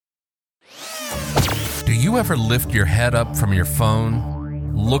you ever lift your head up from your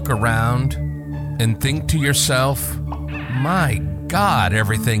phone, look around, and think to yourself, my God,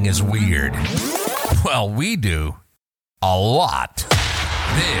 everything is weird? Well, we do. A lot.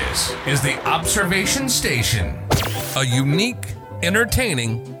 This is the Observation Station, a unique,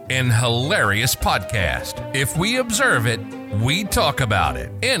 entertaining, and hilarious podcast. If we observe it, we talk about it.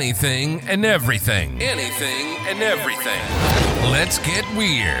 Anything and everything. Anything and everything. Let's get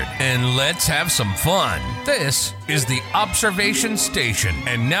weird and let's have some fun. This is the Observation Station.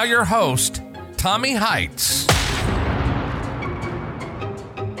 And now your host, Tommy Heights.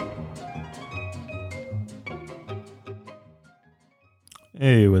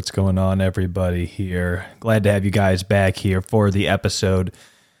 Hey, what's going on, everybody here? Glad to have you guys back here for the episode,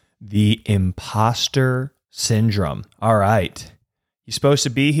 The Imposter Syndrome. All right. You supposed to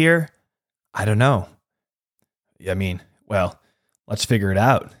be here? I don't know. Let's figure it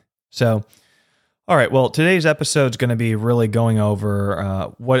out. So, all right. Well, today's episode is going to be really going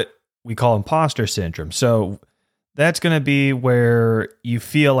over what we call imposter syndrome. So that's going to be where you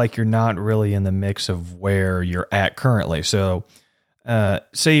feel like you're not really in the mix of where you're at currently. So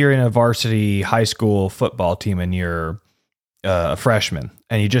say you're in a varsity high school football team and you're a freshman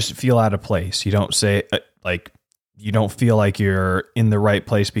and you just feel out of place. You don't you don't feel like you're in the right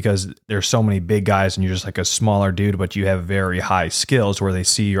place because there's so many big guys and you're just like a smaller dude, but you have very high skills where they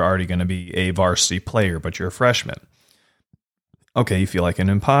see you're already going to be a varsity player, but you're a freshman. Okay, you feel like an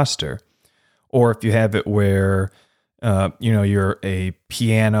imposter. Or if you have it where, you're a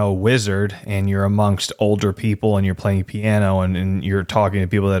piano wizard and you're amongst older people and you're playing piano and you're talking to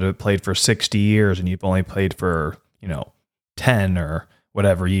people that have played for 60 years and you've only played for, 10 or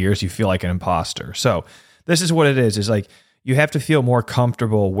whatever years, you feel like an imposter. So this is what it is like you have to feel more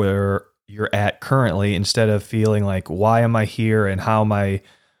comfortable where you're at currently instead of feeling like, why am I here and how am I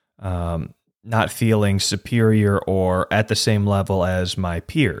not feeling superior or at the same level as my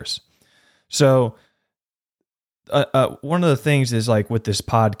peers. So one of the things is like with this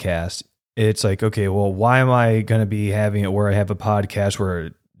podcast, it's like, okay, well, why am I going to be having it where I have a podcast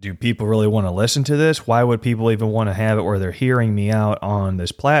where do people really want to listen to this? Why would people even want to have it where they're hearing me out on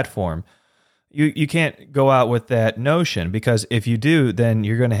this platform? You can't go out with that notion because if you do, then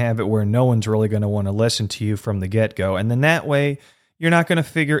you're going to have it where no one's really going to want to listen to you from the get-go. And then that way, you're not going to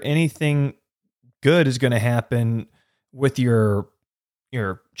figure anything good is going to happen with your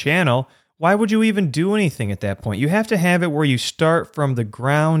channel. Why would you even do anything at that point? You have to have it where you start from the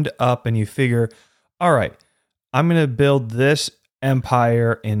ground up and you figure, all right, I'm going to build this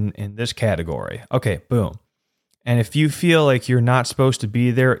empire in this category. Okay, boom. And if you feel like you're not supposed to be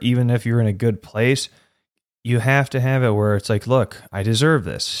there, even if you're in a good place, you have to have it where it's like, look, I deserve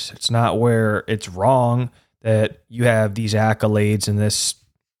this. It's not where it's wrong that you have these accolades in this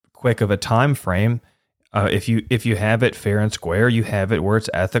quick of a time frame. If you have it fair and square, you have it where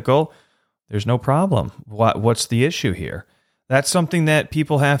it's ethical, there's no problem. What's the issue here? That's something that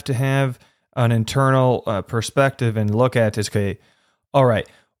people have to have an internal perspective and look at is, okay, all right,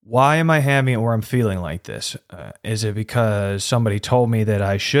 why am I having it where I'm feeling like this? Is it because somebody told me that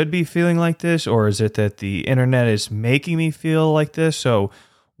I should be feeling like this? Or is it that the internet is making me feel like this? So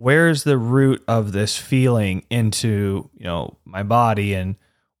where's the root of this feeling into, my body? And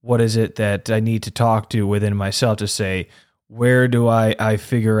what is it that I need to talk to within myself to say, where do I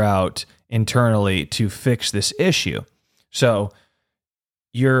figure out internally to fix this issue? So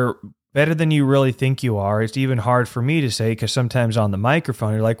you're better than you really think you are. It's even hard for me to say because sometimes on the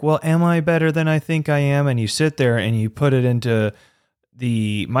microphone, you're like, well, am I better than I think I am? And you sit there and you put it into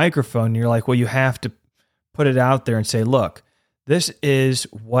the microphone. And you're like, well, you have to put it out there and say, look, this is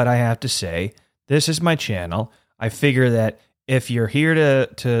what I have to say. This is my channel. I figure that if you're here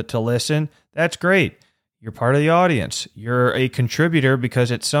to listen, that's great. You're part of the audience. You're a contributor because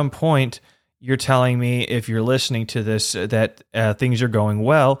at some point you're telling me if you're listening to this that things are going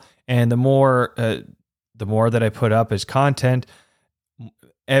well. And the more that I put up as content,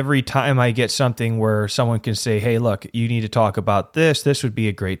 every time I get something where someone can say, hey, look, you need to talk about this. This would be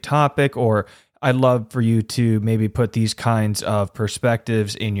a great topic. Or I'd love for you to maybe put these kinds of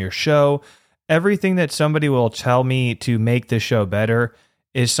perspectives in your show. Everything that somebody will tell me to make this show better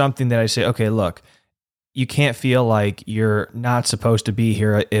is something that I say, okay, look, you can't feel like you're not supposed to be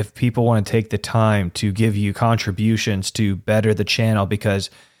here if people want to take the time to give you contributions to better the channel, because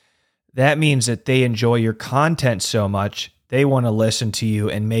that means that they enjoy your content so much, they want to listen to you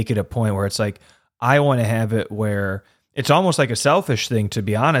and make it a point where it's like, I want to have it where it's almost like a selfish thing, to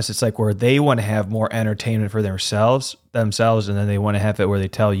be honest. It's like where they want to have more entertainment for themselves, and then they want to have it where they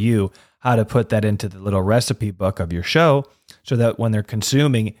tell you how to put that into the little recipe book of your show so that when they're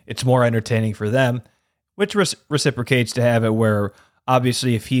consuming, it's more entertaining for them, which reciprocates to have it where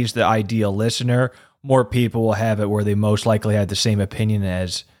obviously if he's the ideal listener, more people will have it where they most likely have the same opinion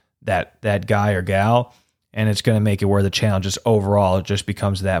as that guy or gal. And it's going to make it where the channel just overall just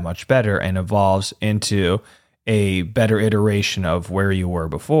becomes that much better and evolves into a better iteration of where you were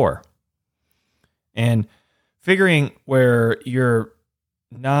before. And figuring where you're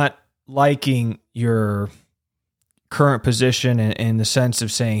not liking your current position in the sense of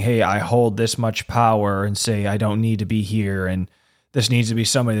saying, hey, I hold this much power, and say I don't need to be here, and this needs to be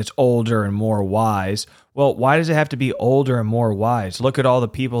somebody that's older and more wise. Well, why does it have to be older and more wise? Look at all the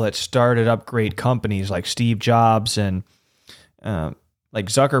people that started up great companies like Steve Jobs and like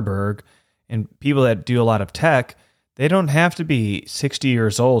Zuckerberg and people that do a lot of tech. They don't have to be 60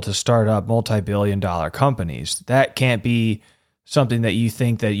 years old to start up multi-billion-dollar companies. That can't be something that you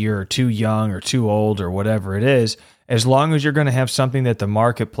think that you're too young or too old or whatever it is. As long as you're going to have something that the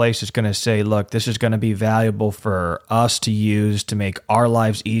marketplace is going to say, look, this is going to be valuable for us to use to make our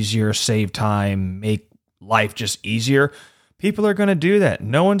lives easier, save time, make life just easier, people are going to do that.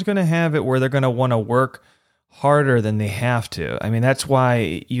 No one's going to have it where they're going to want to work harder than they have to. I mean, that's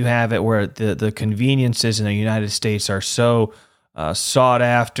why you have it where the conveniences in the United States are so sought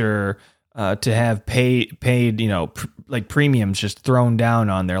after to have paid, like premiums just thrown down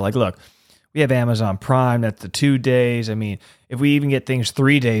on there. Like, look, we have Amazon Prime, that's the 2 days. I mean, if we even get things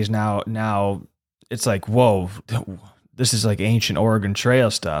 3 days now it's like, whoa, this is like ancient Oregon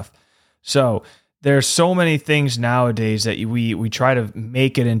Trail stuff. So there's so many things nowadays that we try to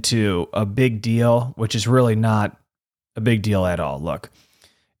make it into a big deal, which is really not a big deal at all. Look,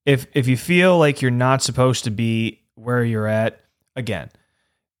 if you feel like you're not supposed to be where you're at, again,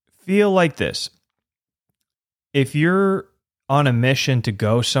 feel like this. If you're on a mission to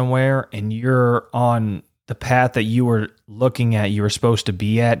go somewhere and you're on the path that you were looking at, you were supposed to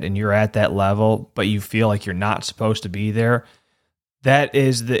be at, and you're at that level, but you feel like you're not supposed to be there, that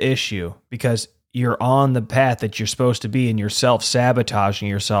is the issue, because you're on the path that you're supposed to be and you're self-sabotaging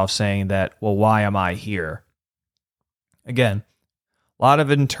yourself, saying that, well, why am I here? Again, a lot of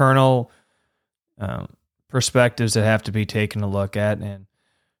internal perspectives that have to be taken a look at. And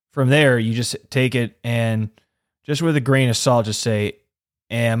from there, you just take it and just with a grain of salt, just say,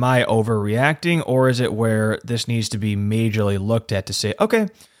 am I overreacting, or is it where this needs to be majorly looked at to say, okay,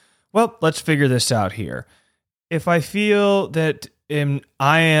 well, let's figure this out here. If I feel that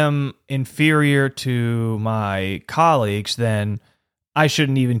I am inferior to my colleagues, then I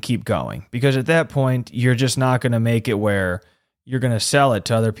shouldn't even keep going, because at that point, you're just not going to make it where you're going to sell it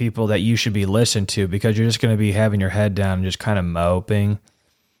to other people that you should be listened to, because you're just going to be having your head down and just kind of moping.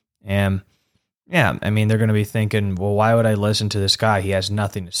 And yeah, I mean, they're going to be thinking, well, why would I listen to this guy? He has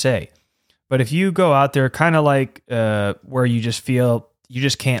nothing to say. But if you go out there kind of like where you just feel you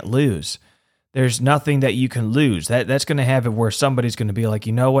just can't lose, there's nothing that you can lose. That's going to have it where somebody's going to be like,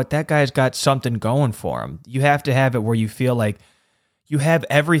 you know what, that guy's got something going for him. You have to have it where you feel like you have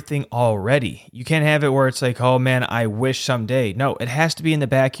everything already. You can't have it where it's like, oh man, I wish someday. No, it has to be in the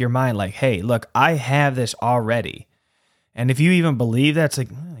back of your mind like, hey, look, I have this already. And if you even believe that, it's like,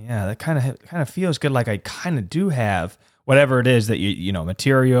 oh, yeah, that kind of feels good. Like I kind of do have whatever it is that you know,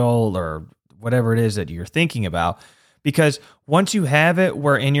 material or whatever it is that you're thinking about. Because once you have it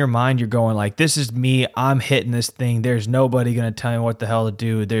where in your mind you're going like, this is me, I'm hitting this thing. There's nobody going to tell me what the hell to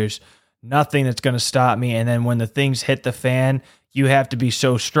do. There's nothing that's going to stop me. And then when the things hit the fan, you have to be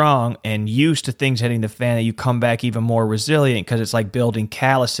so strong and used to things hitting the fan that you come back even more resilient, because it's like building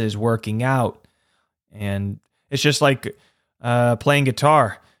calluses, working out. And it's just like playing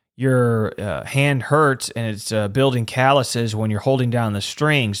guitar. Your hand hurts and it's building calluses when you're holding down the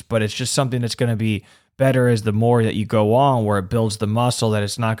strings, but it's just something that's going to be better as the more that you go on, where it builds the muscle that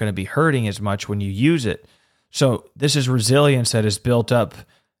it's not going to be hurting as much when you use it. So this is resilience that is built up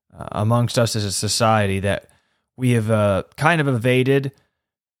amongst us as a society that we have kind of evaded,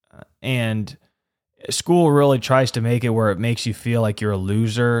 and school really tries to make it where it makes you feel like you're a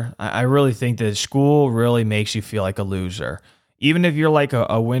loser. I really think that school really makes you feel like a loser. Even if you're like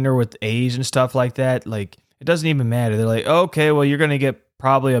a winner with A's and stuff like that, like it doesn't even matter. They're like, okay, well, you're going to get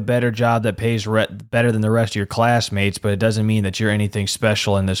probably a better job that pays better than the rest of your classmates, but it doesn't mean that you're anything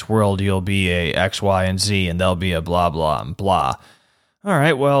special in this world. You'll be a X, Y, and Z, and they'll be a blah, blah, and blah. All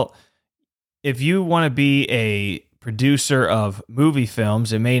right, well, if you want to be a producer of movie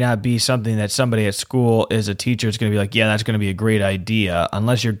films, it may not be something that somebody at school as a teacher is going to be like, yeah, that's going to be a great idea,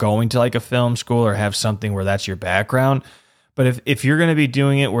 unless you're going to like a film school or have something where that's your background. But if you're going to be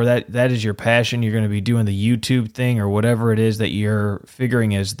doing it where that is your passion, you're going to be doing the YouTube thing or whatever it is that you're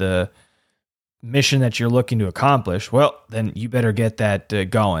figuring is the mission that you're looking to accomplish, well, then you better get that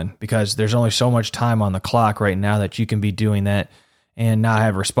going, because there's only so much time on the clock right now that you can be doing that and not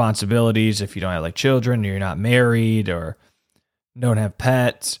have responsibilities if you don't have like children, or you're not married, or don't have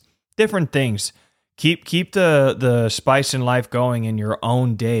pets, different things. Keep the spice in life going in your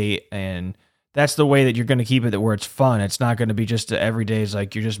own day, and that's the way that you're going to keep it, where it's fun. It's not going to be just every day is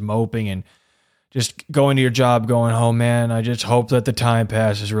like you're just moping and just going to your job, going home, man, I just hope that the time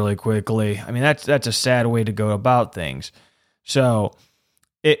passes really quickly. I mean, that's a sad way to go about things. So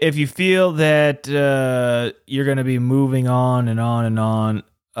if you feel that you're going to be moving on and on and on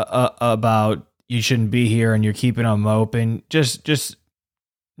about you shouldn't be here and you're keeping on moping, just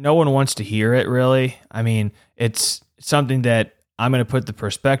no one wants to hear it, really. I mean, it's something that I'm going to put the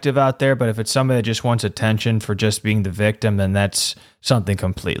perspective out there, but if it's somebody that just wants attention for just being the victim, then that's something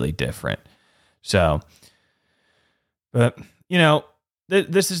completely different. So, but, you know,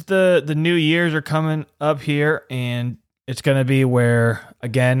 this is the New Year's are coming up here, and it's going to be where,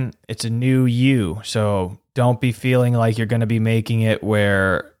 again, it's a new you. So don't be feeling like you're going to be making it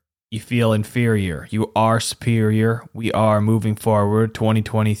where you feel inferior. You are superior. We are moving forward.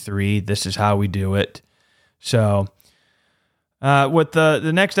 2023. This is how we do it. So with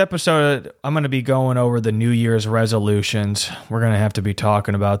the next episode, I'm going to be going over the New Year's resolutions. We're going to have to be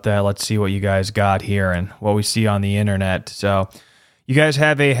talking about that. Let's see what you guys got here and what we see on the internet. So you guys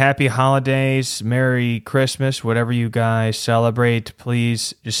have a happy holidays, Merry Christmas, whatever you guys celebrate.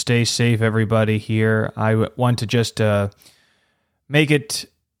 Please just stay safe, everybody here. I want to just make it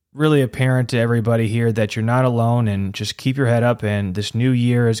really apparent to everybody here that you're not alone, and just keep your head up, and this new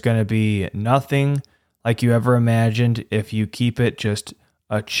year is going to be nothing like you ever imagined if you keep it just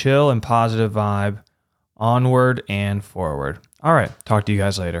a chill and positive vibe, onward and forward. All right, talk to you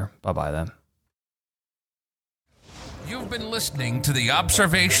guys later. Bye-bye then. You've been listening to the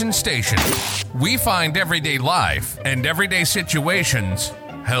Observation Station. We find everyday life and everyday situations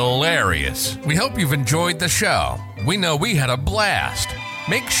hilarious. We hope you've enjoyed the show. We know we had a blast.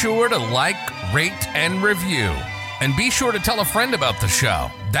 Make sure to like, rate, and review. And be sure to tell a friend about the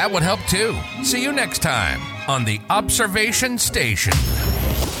show. That would help too. See you next time on the Observation Station.